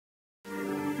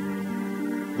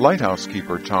Lighthouse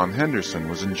keeper Tom Henderson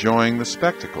was enjoying the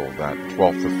spectacle that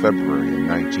 12th of February in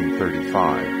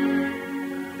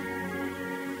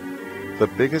 1935. The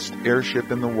biggest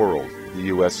airship in the world, the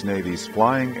U.S. Navy's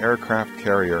flying aircraft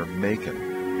carrier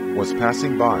Macon, was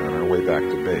passing by on our way back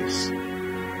to base.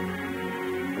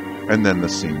 And then the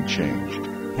scene changed.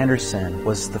 Henderson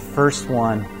was the first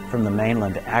one from the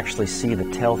mainland to actually see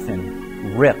the tail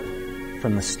fin rip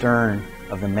from the stern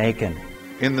of the Macon.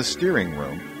 In the steering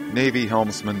room, Navy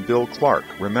helmsman Bill Clark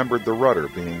remembered the rudder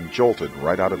being jolted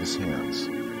right out of his hands.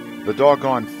 The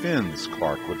doggone fins,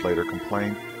 Clark would later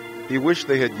complain. He wished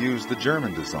they had used the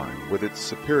German design with its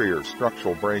superior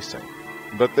structural bracing.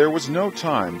 But there was no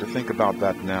time to think about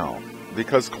that now,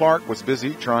 because Clark was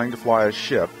busy trying to fly a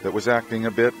ship that was acting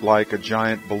a bit like a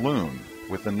giant balloon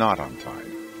with the knot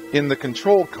untied. In the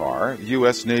control car,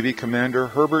 U.S. Navy Commander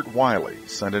Herbert Wiley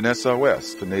sent an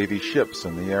SOS to Navy ships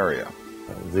in the area.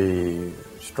 The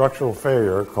structural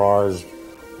failure caused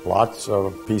lots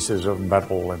of pieces of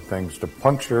metal and things to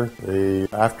puncture the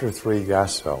after three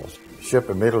gas cells. The ship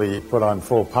immediately put on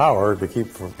full power to keep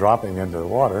from dropping into the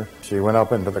water. She went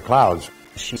up into the clouds.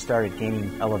 She started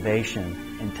gaining elevation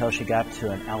until she got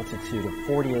to an altitude of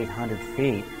 4,800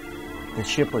 feet. The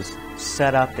ship was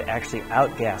set up to actually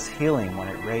outgas helium when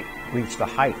it reached the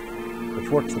height, which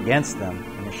worked against them,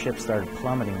 and the ship started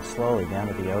plummeting slowly down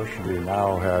to the ocean. We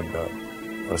now had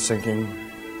a sinking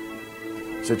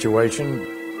situation.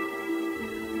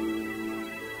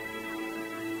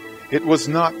 It was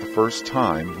not the first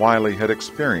time Wiley had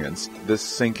experienced this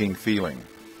sinking feeling.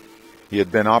 He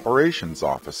had been operations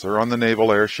officer on the naval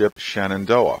airship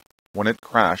Shenandoah when it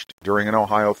crashed during an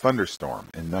Ohio thunderstorm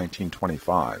in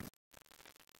 1925.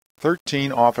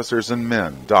 13 officers and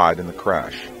men died in the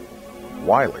crash.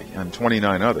 Wiley and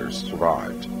 29 others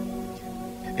survived.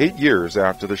 8 years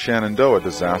after the Shenandoah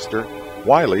disaster,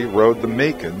 Wiley rowed the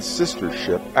Macon's sister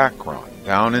ship Akron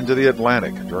down into the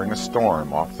Atlantic during a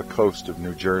storm off the coast of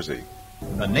New Jersey.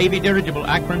 The Navy dirigible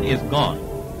Akron is gone.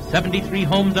 73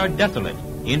 homes are desolate,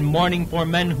 in mourning for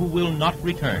men who will not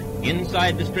return.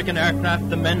 Inside the stricken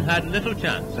aircraft, the men had little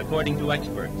chance, according to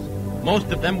experts.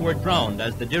 Most of them were drowned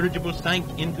as the dirigible sank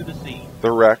into the sea.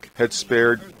 The wreck had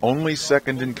spared only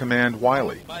second-in-command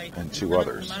Wiley and 2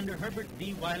 others.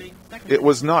 It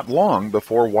was not long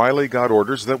before Wiley got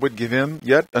orders that would give him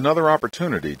yet another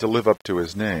opportunity to live up to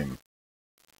his name.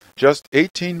 Just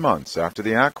 18 months after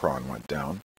the Akron went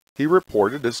down, he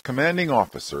reported as commanding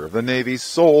officer of the Navy's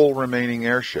sole remaining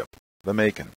airship, the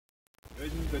Macon.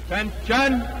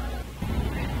 Attention!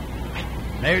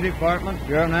 Navy Department,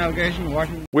 Bureau of Navigation,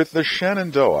 Washington. With the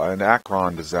Shenandoah and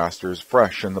Akron disasters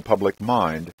fresh in the public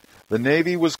mind, the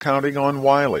Navy was counting on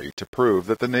Wiley to prove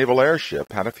that the naval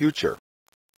airship had a future.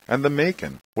 And the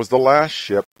Macon was the last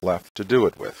ship left to do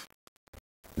it with.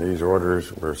 These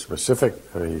orders were specific.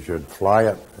 He should fly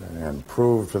it and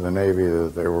prove to the Navy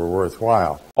that they were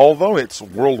worthwhile. Although its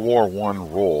World War I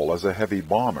role as a heavy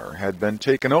bomber had been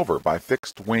taken over by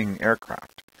fixed-wing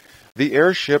aircraft, the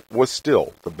airship was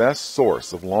still the best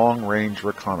source of long-range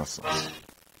reconnaissance.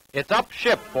 It's up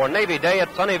ship for Navy Day at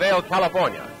Sunnyvale,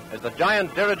 California, as the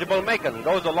giant dirigible Macon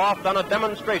goes aloft on a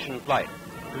demonstration flight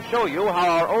to show you how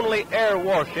our only air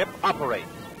warship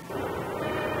operates.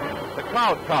 The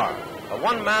Cloud Car, a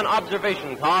one-man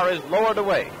observation car, is lowered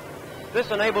away.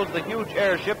 This enables the huge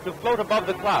airship to float above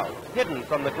the clouds, hidden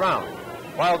from the ground,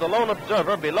 while the lone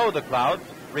observer below the clouds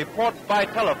reports by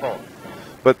telephone.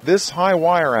 But this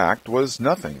high-wire act was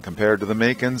nothing compared to the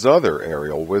Macon's other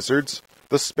aerial wizards,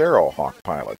 the Sparrowhawk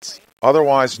pilots,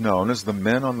 otherwise known as the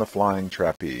men on the flying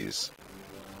trapeze.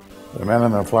 The men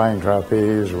on the flying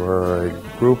trapeze were a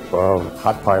group of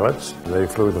hot pilots. They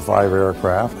flew the 5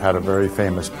 aircraft, had a very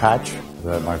famous patch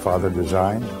that my father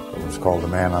designed. It was called the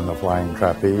man on the flying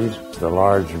trapeze. The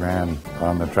large man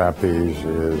on the trapeze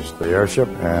is the airship,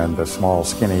 and the small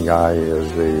skinny guy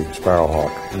is the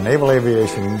Sparrowhawk. In naval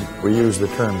aviation, we use the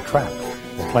term trap.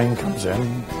 The plane comes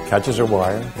in, catches a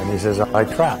wire, and he says, "I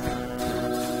trap."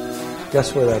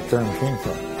 Guess where that term came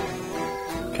from?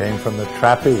 It came from the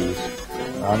trapeze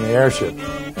on the airship.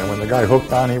 And when the guy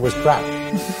hooked on, he was trapped.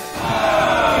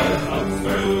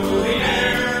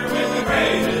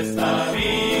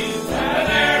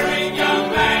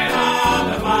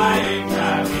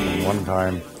 One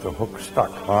time, the hook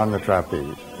stuck on the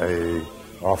trapeze. A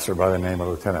officer by the name of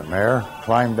Lieutenant Mayer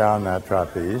climbed down that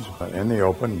trapeze in the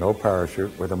open, no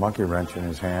parachute, with a monkey wrench in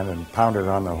his hand, and pounded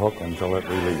on the hook until it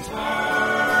released.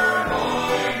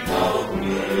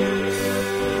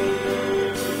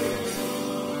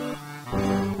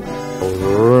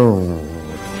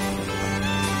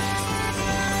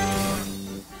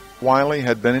 Wiley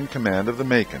had been in command of the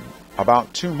Macon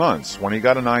about 2 months when he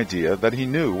got an idea that he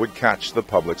knew would catch the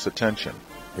public's attention.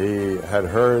 He had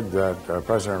heard that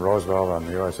President Roosevelt on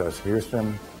the USS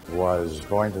Houston was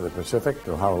going to the Pacific,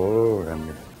 to Honolulu,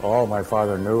 and all my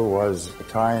father knew was the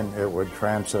time it would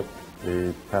transit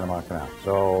the Panama Canal.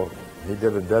 So he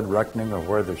did a dead reckoning of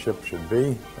where the ship should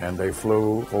be, and they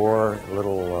flew 4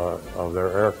 little of their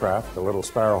aircraft, the little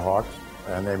Sparrowhawks,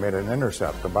 and they made an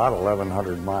intercept about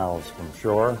 1,100 miles from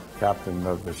shore. Captain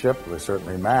of the ship was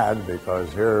certainly mad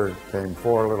because here came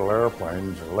 4 little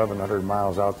airplanes 1,100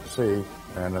 miles out to sea,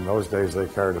 and in those days they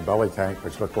carried a belly tank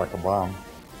which looked like a bomb.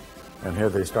 And here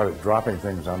they started dropping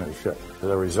things on his ship. As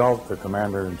a result, the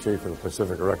commander-in-chief of the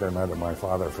Pacific recommended my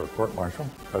father for court-martial.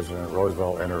 President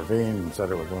Roosevelt intervened and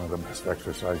said it was one of the best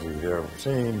exercises he'd ever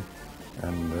seen,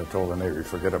 and told the Navy,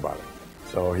 forget about it.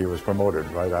 So he was promoted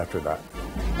right after that.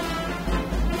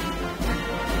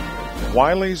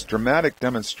 Wiley's dramatic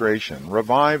demonstration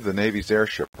revived the Navy's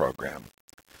airship program.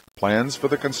 Plans for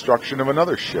the construction of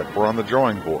another ship were on the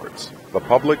drawing boards. The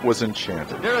public was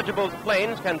enchanted. Dirigible's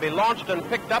planes can be launched and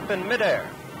picked up in midair.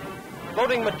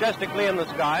 Floating majestically in the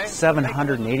sky,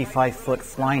 785-foot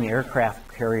flying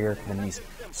aircraft carrier and these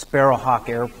Sparrowhawk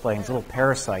airplanes, little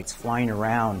parasites flying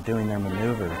around doing their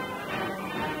maneuver.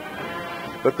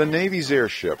 But the Navy's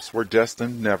airships were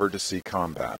destined never to see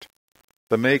combat.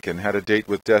 The Macon had a date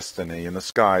with destiny in the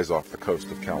skies off the coast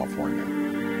of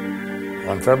California.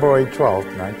 On February 12,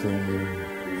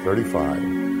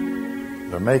 1935,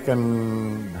 the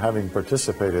Macon, having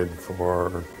participated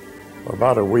for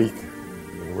about a week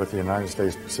with the United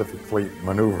States Pacific Fleet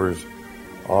maneuvers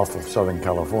off of Southern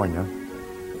California,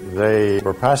 they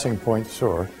were passing Point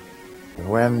Sur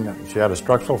when she had a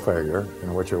structural failure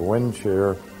in which a wind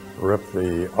shear ripped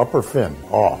the upper fin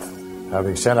off.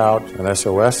 Having sent out an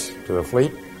SOS to the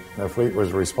fleet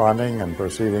was responding and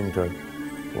proceeding to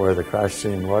where the crash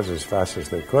scene was as fast as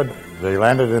they could. They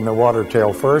landed in the water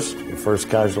tail first. The first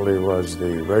casualty was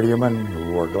the radioman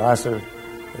who wore glasses.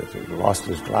 He lost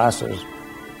his glasses.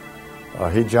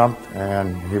 He jumped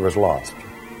and he was lost.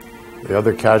 The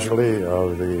other casualty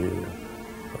of the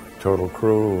total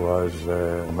crew was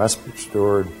a mess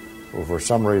steward who for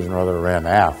some reason or other ran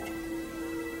aft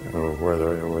where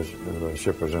the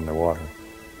ship was in the water.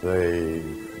 They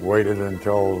waited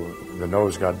until the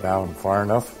nose got down far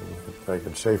enough they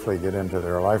could safely get into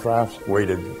their life rafts,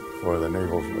 waited for the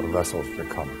naval vessels to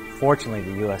come. Fortunately,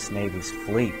 the U.S. Navy's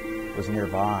fleet was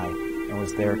nearby and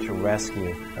was there to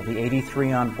rescue. Of the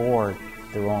 83 on board,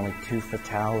 there were only 2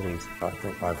 fatalities. I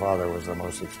think my father was the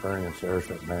most experienced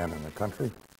airship man in the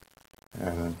country,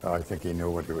 and I think he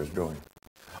knew what he was doing.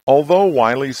 Although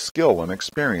Wiley's skill and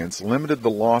experience limited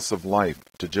the loss of life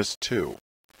to just 2,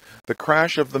 the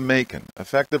crash of the Macon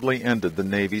effectively ended the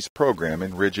Navy's program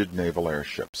in rigid naval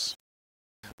airships.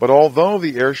 But although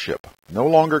the airship no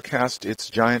longer cast its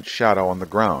giant shadow on the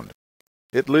ground,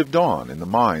 it lived on in the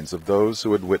minds of those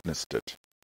who had witnessed it.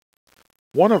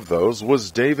 One of those was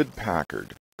David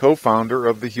Packard, co-founder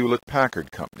of the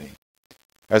Hewlett-Packard Company.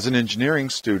 As an engineering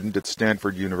student at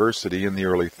Stanford University in the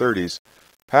early 30s,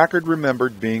 Packard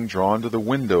remembered being drawn to the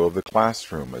window of the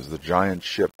classroom as the giant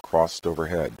ship crossed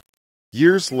overhead.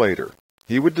 Years later,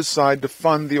 he would decide to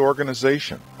fund the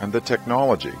organization and the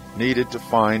technology needed to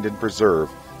find and preserve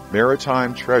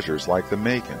maritime treasures like the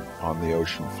Macon on the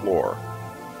ocean floor.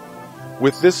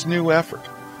 With this new effort,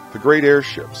 the great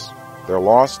airships, their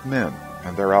lost men,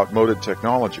 and their outmoded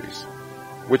technologies,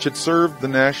 which had served the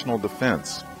national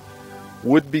defense,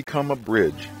 would become a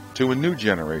bridge to a new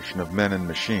generation of men and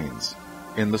machines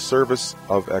in the service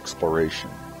of exploration.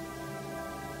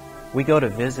 We go to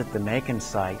visit the Macon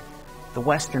site. The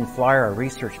Western Flyer, a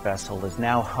research vessel, is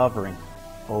now hovering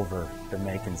over the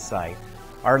Macon site.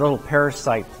 Our little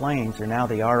parasite planes are now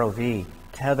the ROV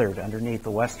tethered underneath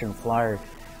the Western Flyer,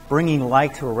 bringing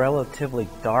light to a relatively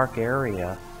dark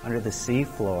area under the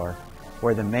seafloor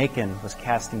where the Macon was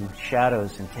casting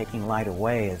shadows and taking light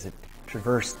away as it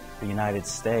traversed the United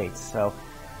States. So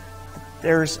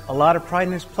there's a lot of pride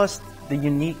in this, plus the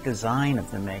unique design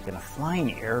of the Macon, a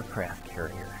flying aircraft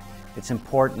carrier. It's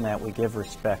important that we give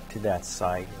respect to that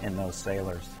site and those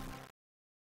sailors.